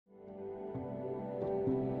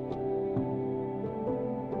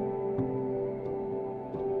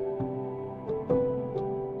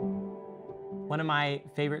One of my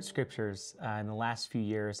favorite scriptures in the last few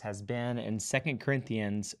years has been in 2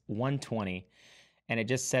 Corinthians 1:20, and it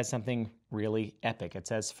just says something really epic. It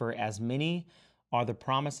says, "For as many are the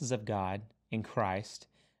promises of God in Christ,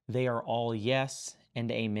 they are all yes and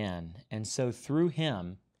amen." And so through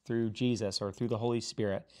him, through Jesus or through the Holy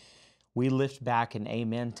Spirit, we lift back an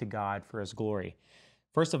amen to God for his glory.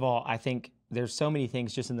 First of all, I think there's so many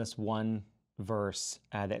things just in this one verse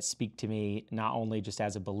that speak to me, not only just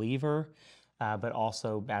as a believer, but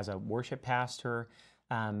also as a worship pastor,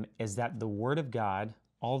 is that the Word of God,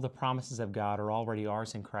 all the promises of God are already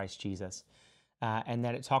ours in Christ Jesus. And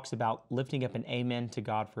that it talks about lifting up an amen to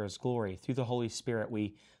God for his glory. Through the Holy Spirit,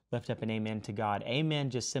 we lift up an amen to God.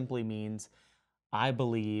 Amen just simply means I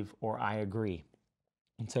believe or I agree.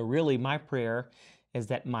 And so really my prayer is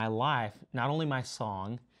that my life, not only my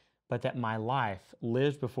song, but that my life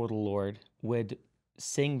lived before the Lord would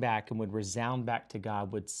sing back and would resound back to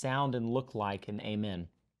God, would sound and look like an amen.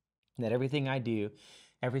 That everything I do,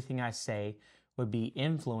 everything I say would be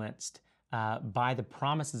influenced by the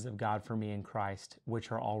promises of God for me in Christ,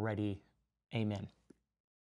 which are already amen.